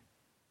today?"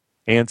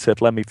 Ann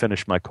said, "Let me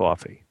finish my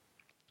coffee."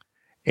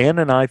 Ann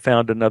and I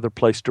found another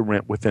place to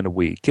rent within a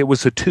week. It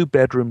was a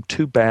 2-bedroom,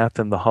 2-bath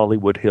in the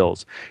Hollywood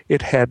Hills.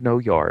 It had no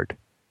yard.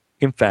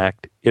 In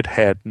fact, it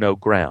had no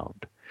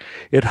ground.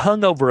 It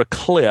hung over a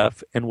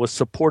cliff and was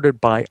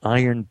supported by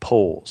iron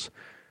poles.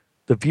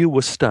 The view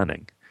was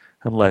stunning,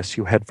 unless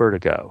you had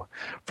vertigo.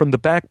 From the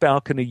back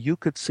balcony, you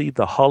could see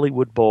the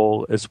Hollywood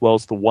Bowl as well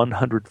as the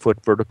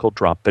 100-foot vertical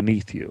drop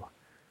beneath you.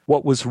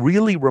 What was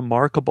really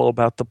remarkable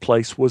about the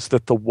place was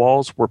that the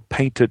walls were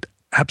painted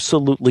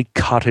absolutely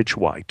cottage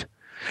white,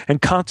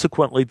 and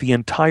consequently the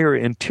entire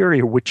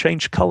interior would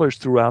change colors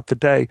throughout the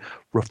day,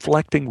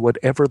 reflecting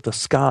whatever the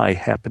sky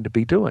happened to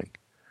be doing.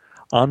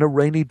 On a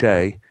rainy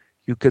day,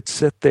 you could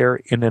sit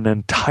there in an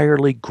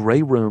entirely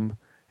gray room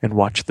and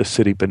watch the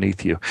city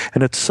beneath you.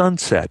 And at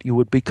sunset, you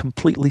would be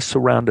completely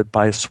surrounded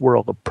by a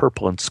swirl of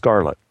purple and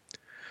scarlet.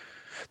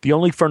 The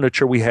only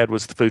furniture we had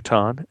was the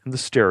futon and the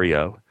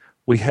stereo.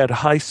 We had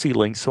high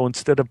ceilings, so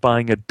instead of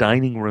buying a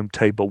dining room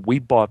table, we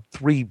bought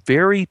 3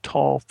 very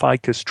tall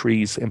ficus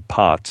trees in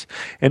pots,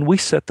 and we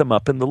set them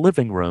up in the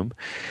living room,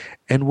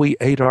 and we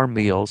ate our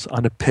meals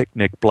on a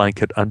picnic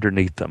blanket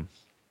underneath them.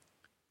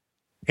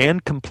 Ann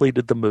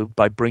completed the move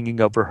by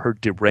bringing over her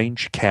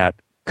deranged cat,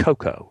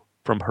 Coco,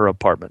 from her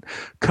apartment.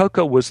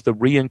 Coco was the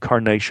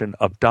reincarnation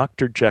of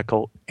Dr.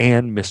 Jekyll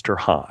and Mr.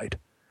 Hyde.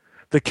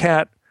 The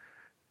cat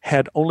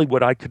had only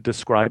what I could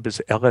describe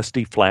as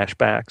LSD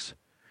flashbacks.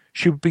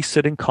 She would be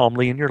sitting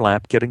calmly in your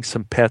lap getting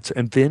some pets,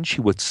 and then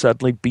she would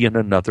suddenly be in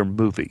another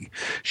movie.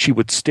 She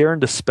would stare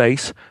into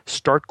space,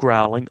 start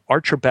growling,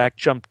 arch her back,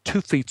 jump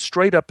 2 feet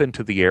straight up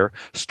into the air,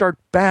 start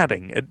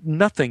batting at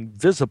nothing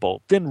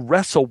visible, then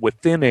wrestle with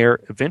thin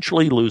air,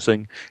 eventually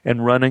losing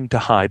and running to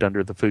hide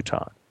under the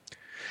futon.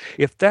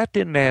 If that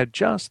didn't add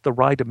just the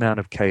right amount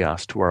of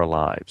chaos to our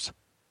lives,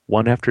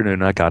 one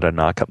afternoon I got a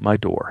knock at my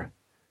door.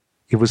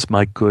 It was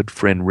my good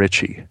friend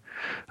Richie.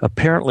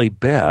 Apparently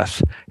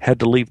Beth had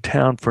to leave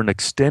town for an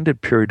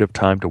extended period of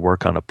time to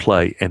work on a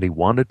play, and he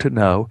wanted to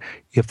know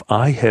if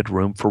I had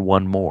room for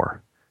one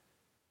more.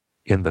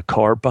 In the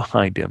car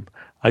behind him,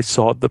 I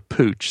saw the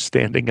pooch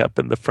standing up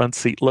in the front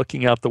seat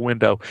looking out the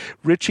window.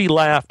 Richie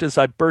laughed as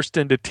I burst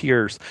into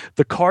tears.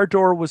 The car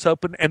door was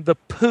open, and the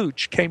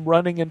pooch came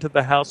running into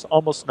the house,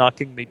 almost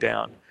knocking me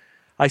down.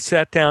 I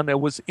sat down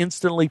and was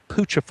instantly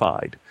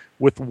poochified,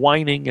 with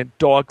whining and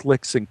dog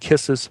licks and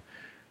kisses.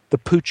 The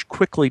pooch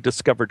quickly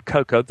discovered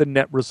Coco, the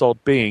net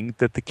result being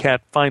that the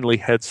cat finally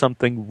had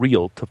something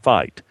real to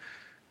fight.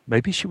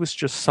 Maybe she was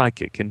just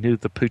psychic and knew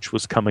the pooch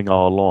was coming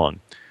all along.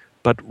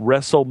 But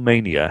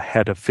WrestleMania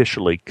had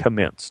officially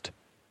commenced.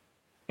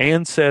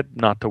 Ann said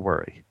not to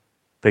worry.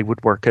 They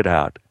would work it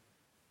out.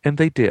 And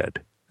they did,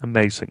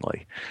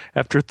 amazingly.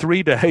 After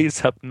 3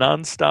 days of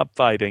nonstop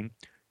fighting,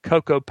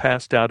 Coco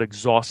passed out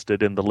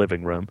exhausted in the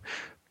living room.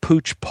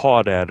 Pooch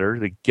pawed at her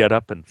to get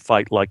up and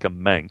fight like a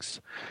Manx.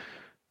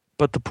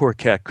 But the poor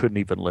cat couldn't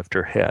even lift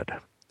her head.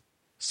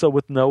 So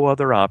with no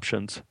other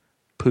options,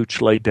 Pooch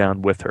lay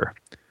down with her.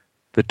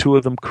 The 2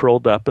 of them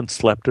curled up and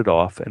slept it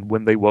off, and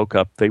when they woke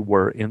up, they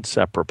were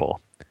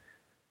inseparable.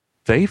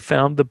 They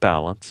found the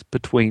balance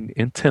between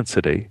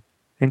intensity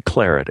and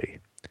clarity.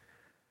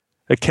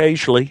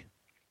 Occasionally,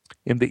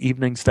 in the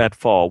evenings that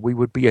fall, we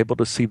would be able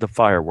to see the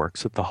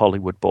fireworks at the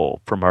Hollywood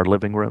Bowl from our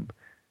living room.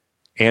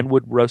 Ann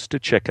would roast a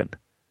chicken.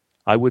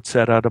 I would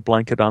set out a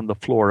blanket on the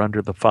floor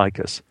under the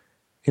ficus,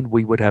 and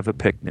we would have a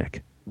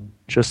picnic,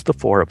 just the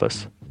 4 of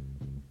us,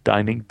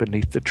 dining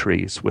beneath the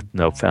trees with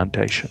no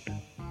foundation.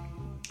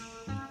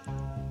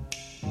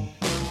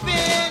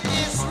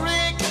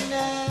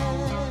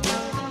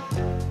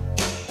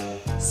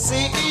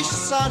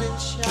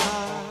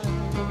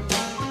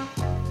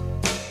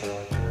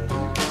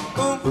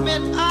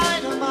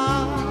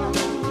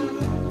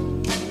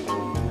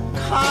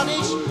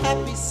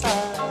 Happy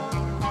side.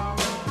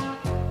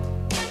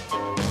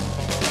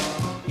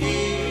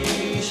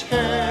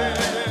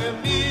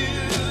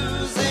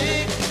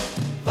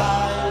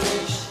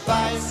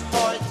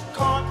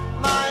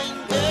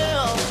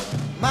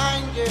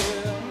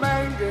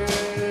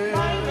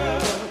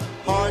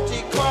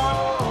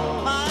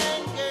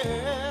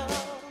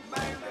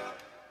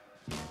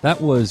 That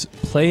was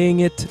Playing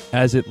It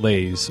As It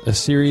Lays, a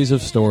series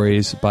of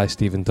stories by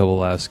Stephen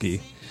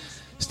Tobolowsky.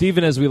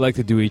 Stephen, as we like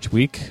to do each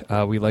week,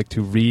 we like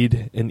to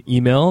read an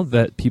email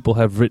that people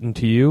have written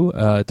to you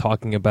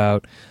talking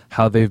about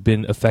how they've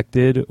been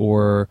affected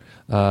or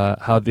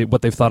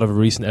what they've thought of a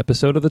recent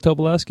episode of the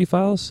Tobolowsky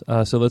Files.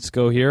 So let's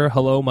go here.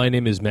 Hello, my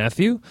name is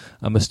Matthew.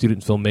 I'm a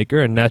student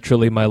filmmaker, and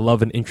naturally my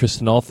love and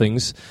interest in all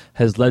things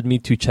has led me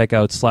to check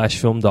out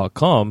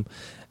slashfilm.com.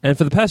 And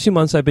for the past few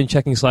months, I've been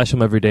checking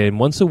Slashfilm every day, and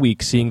once a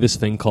week seeing this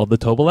thing called the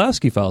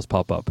Tobolowsky Files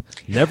pop up.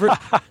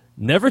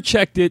 Never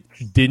checked it,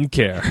 didn't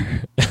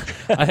care.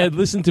 I had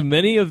listened to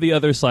many of the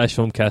other Slash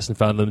Filmcasts and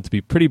found them to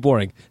be pretty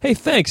boring. Hey,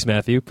 thanks,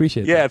 Matthew.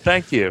 Appreciate it. Yeah,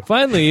 thank you.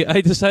 Finally,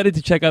 I decided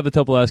to check out the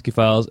Tobolowsky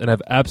Files and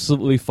have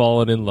absolutely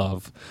fallen in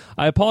love.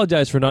 I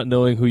apologize for not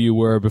knowing who you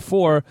were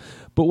before,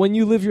 but when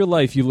you live your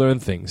life, you learn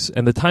things,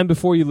 and the time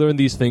before you learn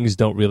these things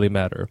don't really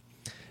matter.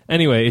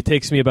 Anyway, it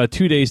takes me about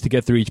 2 days to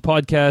get through each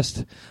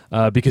podcast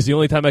because the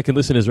only time I can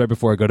listen is right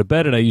before I go to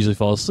bed, and I usually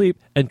fall asleep.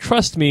 And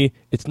trust me,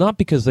 it's not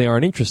because they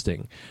aren't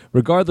interesting.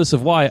 Regardless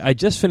of why, I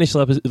just finished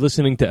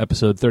listening to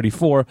episode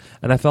 34,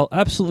 and I felt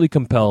absolutely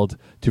compelled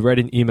to write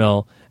an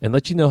email and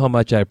let you know how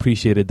much I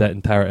appreciated that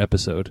entire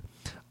episode.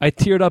 I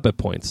teared up at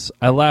points.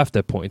 I laughed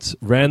at points.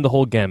 Ran the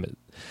whole gamut.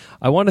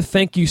 I want to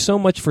thank you so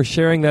much for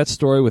sharing that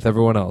story with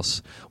everyone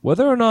else.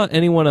 Whether or not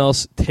anyone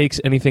else takes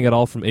anything at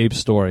all from Abe's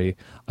story,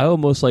 I will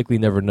most likely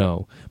never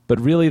know. But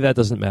really, that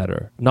doesn't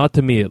matter. Not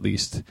to me, at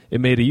least. It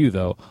may to you,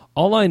 though.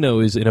 All I know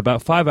is in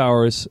about 5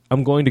 hours,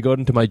 I'm going to go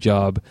into my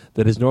job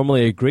that is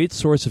normally a great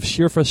source of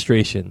sheer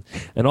frustration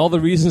and all the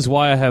reasons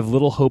why I have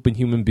little hope in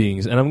human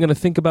beings. And I'm going to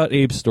think about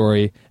Abe's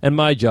story and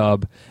my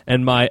job,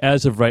 and my,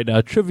 as of right now,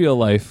 trivial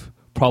life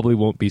probably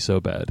won't be so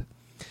bad.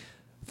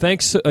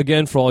 Thanks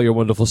again for all your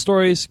wonderful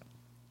stories.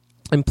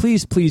 And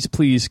please, please,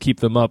 please keep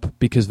them up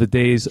because the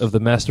days of the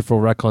masterful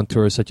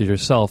raconteurs such as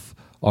yourself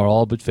are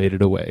all but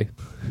faded away.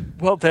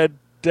 Well, the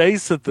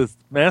days of the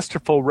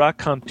masterful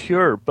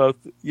raconteur both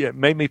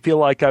made me feel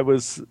like I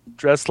was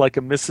dressed like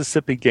a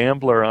Mississippi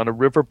gambler on a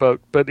riverboat,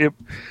 but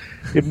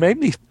it made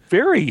me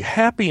very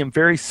happy and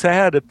very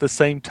sad at the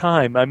same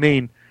time. I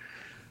mean,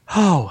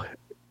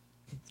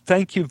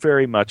 thank you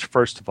very much,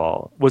 first of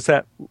all. Was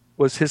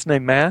his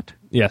name Matt?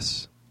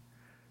 Yes.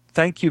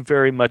 Thank you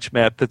very much,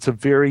 Matt. That's a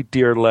very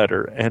dear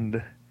letter,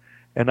 and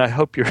I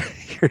hope your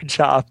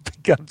job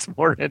becomes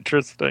more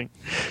interesting.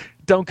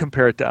 Don't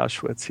compare it to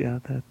Auschwitz. Yeah,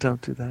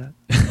 don't do that.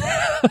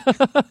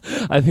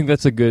 I think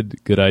that's a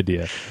good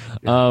idea.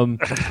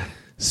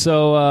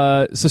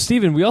 So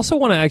Stephen, we also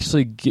want to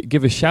actually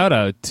give a shout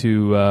out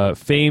to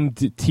famed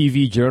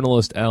TV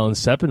journalist Alan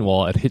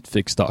Sepinwall at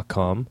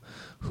hitfix.com,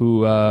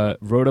 who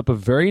wrote up a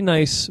very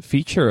nice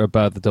feature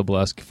about the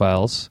Tobolowsky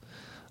Files.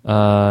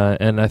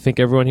 And I think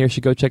everyone here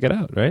should go check it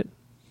out, right?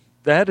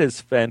 That is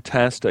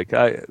fantastic.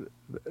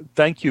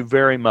 Thank you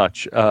very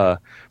much.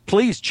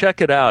 Please check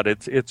it out.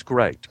 It's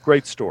great.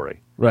 Great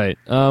story. Right.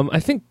 I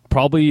think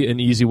probably an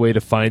easy way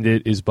to find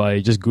it is by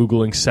just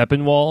Googling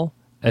Sepinwall,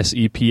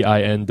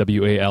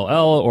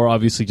 Sepinwall, or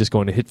obviously just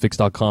going to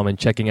hitfix.com and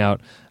checking out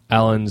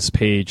Alan's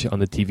page on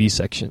the TV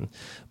section.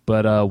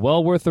 But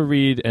well worth a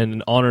read and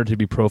an honor to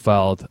be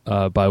profiled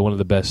by one of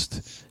the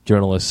best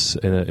journalists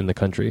in the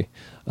country,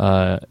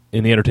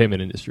 in the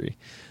entertainment industry.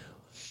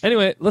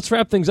 Anyway, let's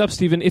wrap things up,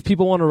 Stephen. If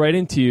people want to write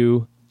into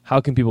you, how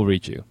can people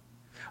reach you?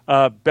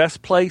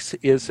 Best place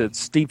is at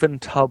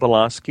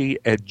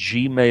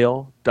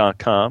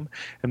stephentobolowsky@gmail.com,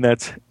 and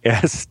that's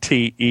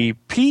STEPHEN,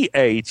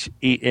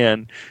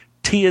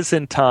 T as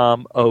in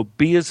Tom, O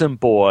B as in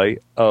boy,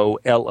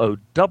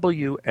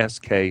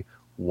 OLOWSKY,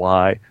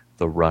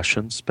 the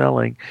Russian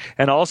spelling.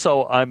 And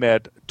also I'm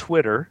at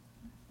Twitter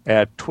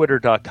at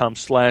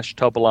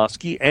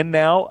twitter.com/Tobolowsky. And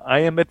now I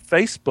am at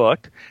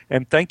Facebook.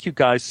 And thank you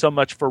guys so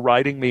much for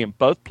writing me in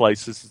both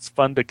places. It's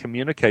fun to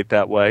communicate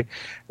that way.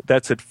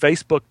 That's at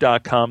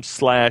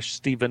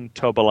facebook.com/Stephen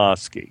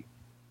Tobolowsky.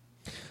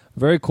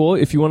 Very cool.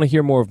 If you want to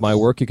hear more of my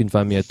work, you can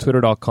find me at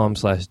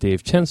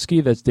twitter.com/Dave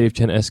Chensky. That's Dave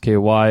Chen,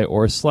 SKY,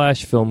 or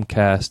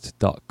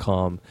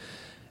 /filmcast.com.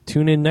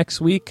 Tune in next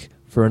week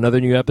for another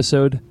new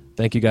episode.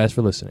 Thank you guys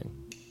for listening.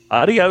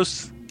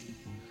 Adios.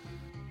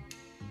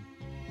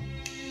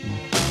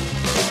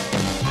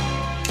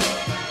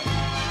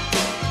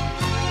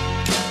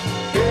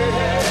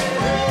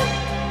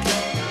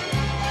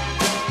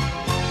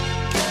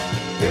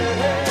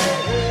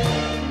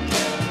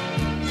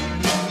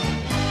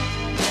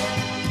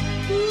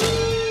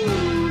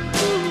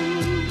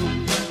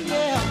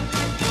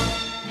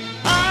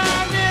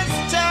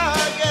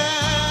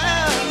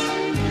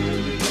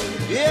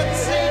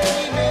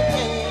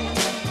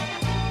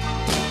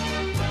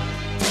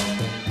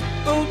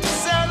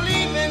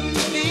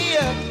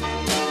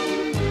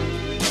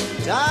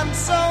 I'm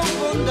so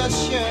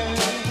wunderschön.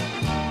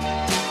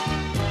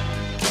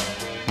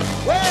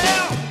 Well,